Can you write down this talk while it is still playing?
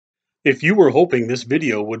If you were hoping this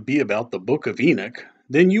video would be about the book of Enoch,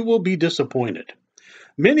 then you will be disappointed.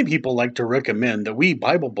 Many people like to recommend that we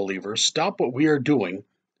Bible believers stop what we are doing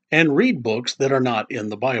and read books that are not in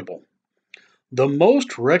the Bible. The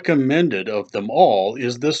most recommended of them all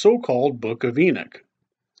is the so-called book of Enoch.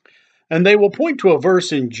 And they will point to a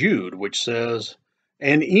verse in Jude which says,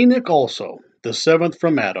 "And Enoch also, the seventh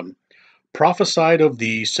from Adam, prophesied of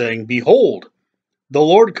thee, saying, Behold, the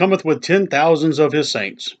Lord cometh with 10,000s of his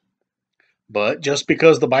saints." But just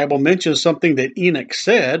because the Bible mentions something that Enoch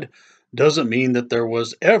said doesn't mean that there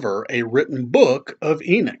was ever a written book of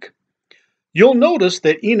Enoch. You'll notice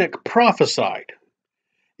that Enoch prophesied.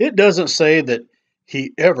 It doesn't say that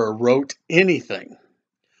he ever wrote anything.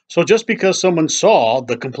 So just because someone saw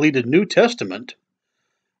the completed New Testament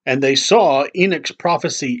and they saw Enoch's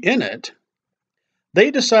prophecy in it,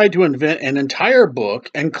 they decide to invent an entire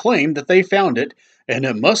book and claim that they found it and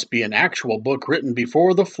it must be an actual book written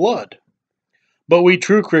before the flood. But we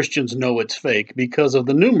true Christians know it's fake because of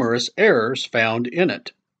the numerous errors found in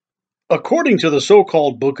it. According to the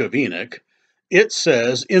so-called Book of Enoch, it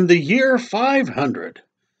says, "In the year 500,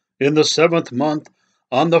 in the 7th month,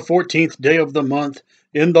 on the 14th day of the month,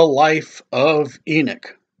 in the life of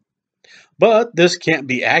Enoch." But this can't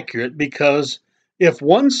be accurate because if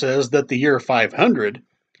one says that the year 500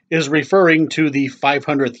 is referring to the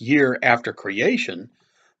 500th year after creation,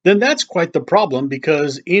 then that's quite the problem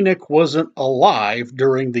because Enoch wasn't alive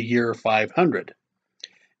during the year 500.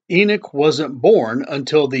 Enoch wasn't born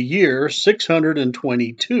until the year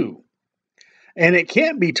 622. And it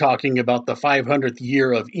can't be talking about the 500th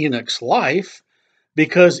year of Enoch's life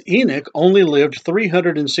because Enoch only lived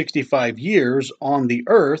 365 years on the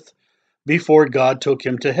earth before God took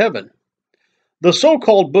him to heaven. The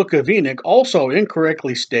so-called Book of Enoch also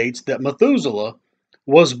incorrectly states that Methuselah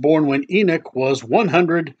was born when Enoch was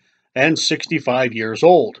 165 years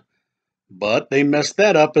old. But they messed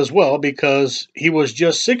that up as well because he was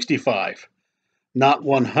just 65, not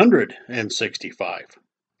 165.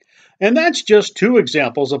 And that's just two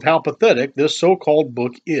examples of how pathetic this so-called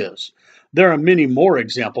book is. There are many more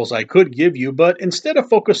examples I could give you, but instead of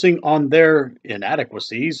focusing on their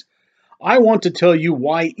inadequacies, I want to tell you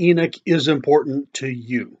why Enoch is important to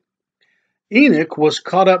you. Enoch was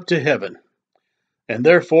caught up to heaven, and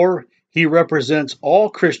therefore he represents all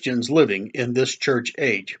Christians living in this church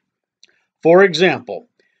age. For example,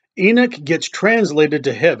 Enoch gets translated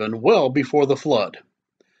to heaven well before the flood.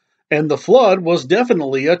 And the flood was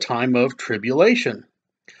definitely a time of tribulation.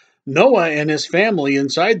 Noah and his family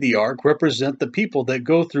inside the ark represent the people that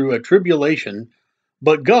go through a tribulation,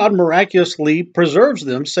 but God miraculously preserves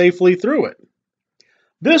them safely through it.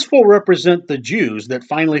 This will represent the Jews that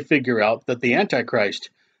finally figure out that the Antichrist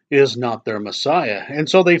is not their Messiah, and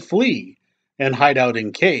so they flee and hide out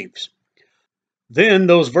in caves. Then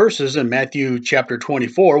those verses in Matthew chapter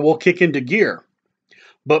 24 will kick into gear.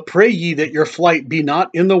 "But pray ye that your flight be not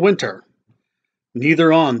in the winter,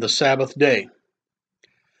 neither on the Sabbath day."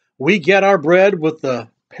 We get our bread with the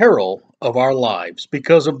peril of our lives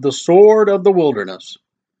because of the sword of the wilderness.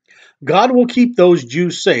 God will keep those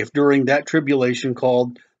Jews safe during that tribulation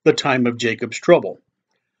called the time of Jacob's trouble.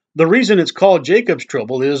 The reason it's called Jacob's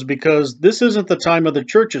trouble is because this isn't the time of the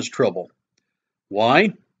church's trouble.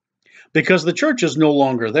 Why? Because the church is no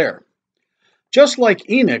longer there. Just like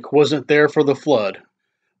Enoch wasn't there for the flood,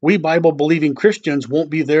 we Bible-believing Christians won't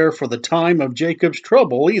be there for the time of Jacob's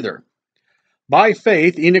trouble either. By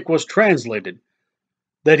faith, Enoch was translated,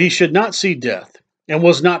 that he should not see death, and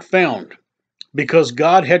was not found, because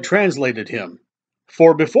God had translated him.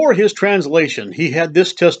 For before his translation, he had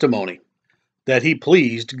this testimony, that he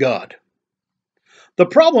pleased God. The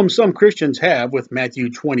problem some Christians have with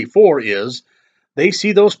Matthew 24 is they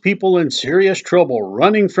see those people in serious trouble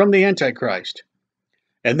running from the Antichrist,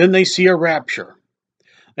 and then they see a rapture,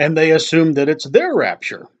 and they assume that it's their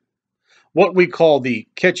rapture, what we call the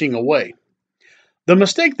catching away. The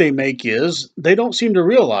mistake they make is they don't seem to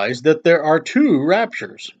realize that there are two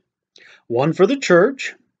raptures, one for the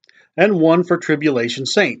church and one for tribulation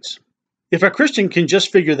saints. If a Christian can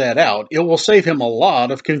just figure that out, it will save him a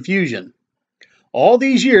lot of confusion. All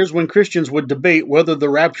these years when Christians would debate whether the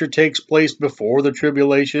rapture takes place before the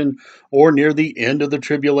tribulation or near the end of the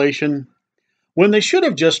tribulation, when they should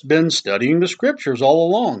have just been studying the scriptures all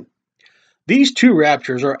along. These two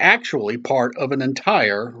raptures are actually part of an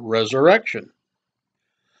entire resurrection.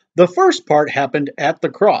 The first part happened at the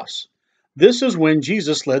cross. This is when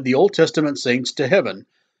Jesus led the Old Testament saints to heaven.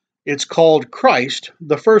 It's called Christ,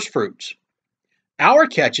 the firstfruits. Our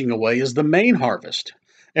catching away is the main harvest,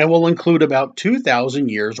 and will include about 2,000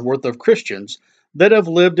 years worth of Christians that have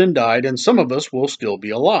lived and died, and some of us will still be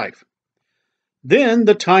alive. Then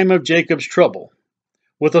the time of Jacob's trouble,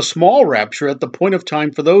 with a small rapture at the point of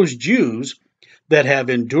time for those Jews that have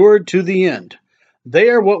endured to the end. They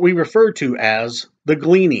are what we refer to as the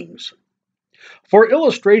gleanings. For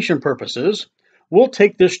illustration purposes, we'll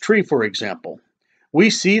take this tree for example. We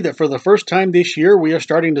see that for the first time this year, we are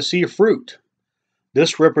starting to see fruit.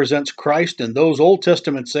 This represents Christ and those Old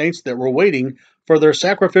Testament saints that were waiting for their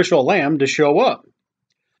sacrificial lamb to show up.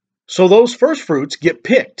 So those first fruits get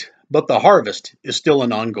picked, but the harvest is still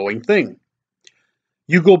an ongoing thing.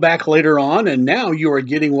 You go back later on, and now you are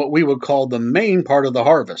getting what we would call the main part of the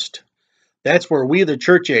harvest. That's where we, the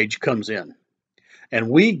church age, comes in. And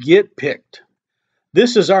we get picked.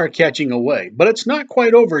 This is our catching away, but it's not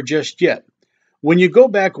quite over just yet. When you go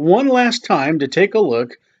back one last time to take a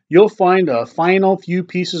look, you'll find a final few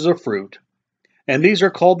pieces of fruit. And these are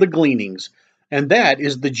called the gleanings. And that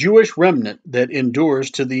is the Jewish remnant that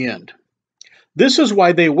endures to the end. This is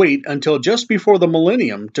why they wait until just before the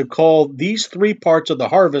millennium to call these three parts of the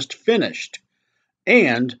harvest finished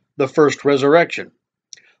and the first resurrection.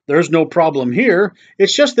 There's no problem here.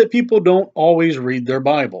 It's just that people don't always read their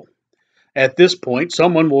Bible. At this point,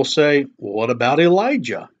 someone will say, what about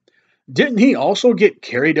Elijah? Didn't he also get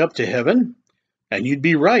carried up to heaven? And you'd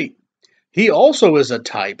be right. He also is a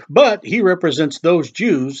type, but he represents those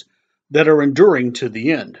Jews that are enduring to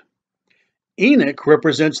the end. Enoch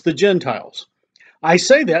represents the Gentiles. I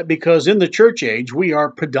say that because in the church age, we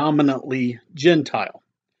are predominantly Gentile.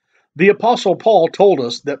 The Apostle Paul told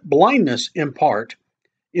us that blindness, in part,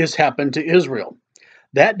 is happened to Israel.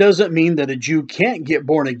 That doesn't mean that a Jew can't get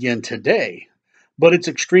born again today, but it's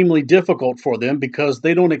extremely difficult for them because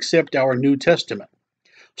they don't accept our New Testament.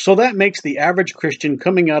 So that makes the average Christian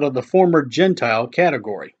coming out of the former Gentile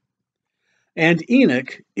category. And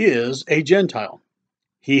Enoch is a Gentile.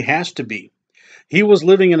 He has to be. He was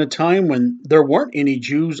living in a time when there weren't any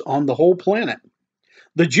Jews on the whole planet.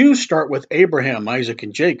 The Jews start with Abraham, Isaac,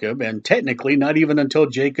 and Jacob, and technically not even until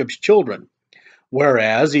Jacob's children.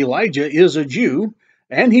 Whereas Elijah is a Jew,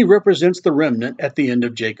 and he represents the remnant at the end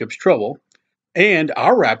of Jacob's trouble. And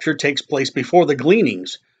our rapture takes place before the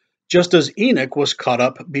gleanings, just as Enoch was caught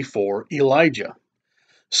up before Elijah.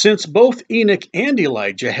 Since both Enoch and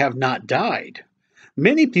Elijah have not died,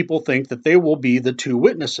 many people think that they will be the two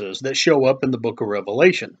witnesses that show up in the book of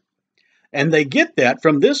Revelation. And they get that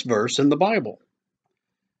from this verse in the Bible.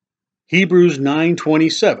 Hebrews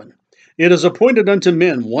 9:27. It is appointed unto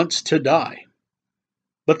men once to die.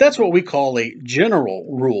 But that's what we call a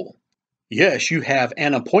general rule. Yes, you have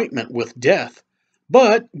an appointment with death,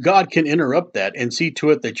 but God can interrupt that and see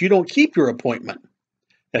to it that you don't keep your appointment.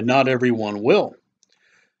 And not everyone will.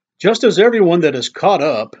 Just as everyone that is caught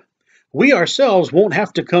up, we ourselves won't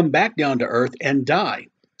have to come back down to earth and die.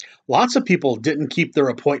 Lots of people didn't keep their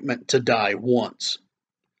appointment to die once.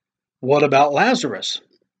 What about Lazarus?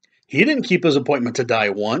 He didn't keep his appointment to die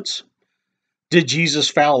once. Did Jesus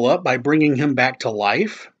foul up by bringing him back to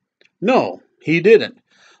life? No, he didn't.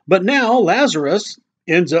 But now Lazarus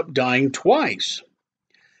ends up dying twice.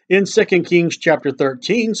 In 2 Kings chapter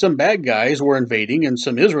 13, some bad guys were invading and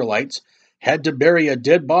some Israelites had to bury a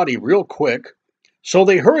dead body real quick. So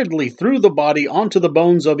they hurriedly threw the body onto the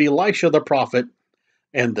bones of Elisha the prophet,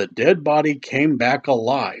 and the dead body came back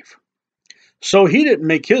alive. So he didn't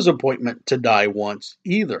make his appointment to die once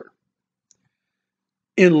either.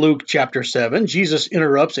 In Luke chapter 7, Jesus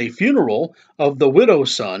interrupts a funeral of the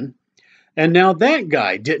widow's son, and now that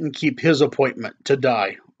guy didn't keep his appointment to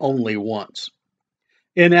die only once.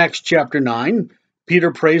 In Acts chapter 9,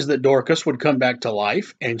 Peter prays that Dorcas would come back to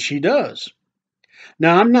life, and she does.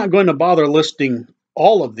 Now, I'm not going to bother listing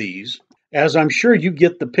all of these, as I'm sure you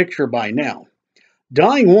get the picture by now.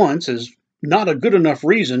 Dying once is not a good enough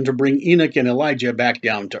reason to bring Enoch and Elijah back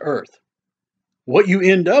down to earth. What you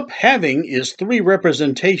end up having is three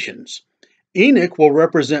representations. Enoch will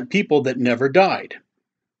represent people that never died.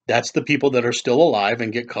 That's the people that are still alive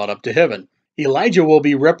and get caught up to heaven. Elijah will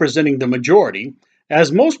be representing the majority,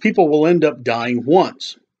 as most people will end up dying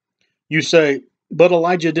once. You say, but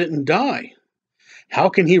Elijah didn't die. How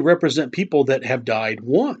can he represent people that have died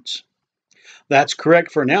once? That's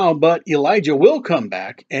correct for now, but Elijah will come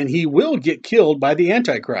back and he will get killed by the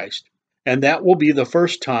Antichrist, and that will be the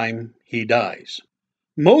first time he dies.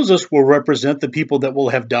 Moses will represent the people that will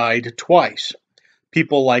have died twice,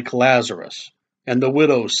 people like Lazarus and the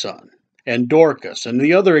widow's son and Dorcas and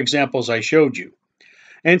the other examples I showed you.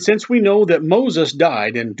 And since we know that Moses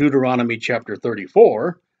died in Deuteronomy chapter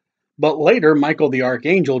 34, but later Michael the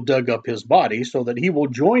archangel dug up his body so that he will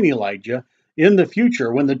join Elijah in the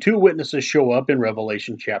future when the two witnesses show up in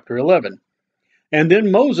Revelation chapter 11. And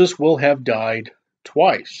then Moses will have died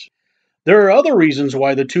twice. There are other reasons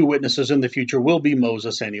why the two witnesses in the future will be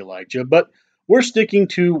Moses and Elijah, but we're sticking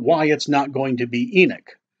to why it's not going to be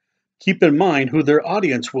Enoch. Keep in mind who their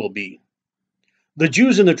audience will be. The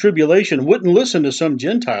Jews in the tribulation wouldn't listen to some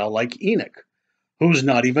Gentile like Enoch, who's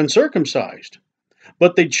not even circumcised,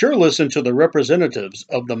 but they'd sure listen to the representatives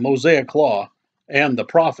of the Mosaic Law and the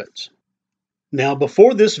prophets. Now,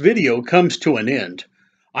 before this video comes to an end,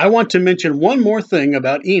 I want to mention one more thing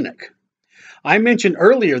about Enoch. I mentioned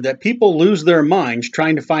earlier that people lose their minds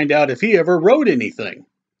trying to find out if he ever wrote anything,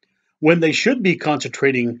 when they should be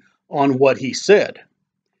concentrating on what he said.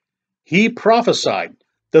 He prophesied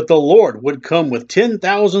that the Lord would come with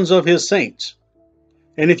 10,000s of his saints.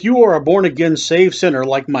 And if you are a born-again saved sinner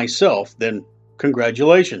like myself, then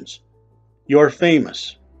congratulations. You're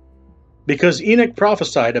famous. Because Enoch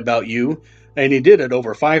prophesied about you, and he did it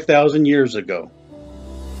over 5,000 years ago.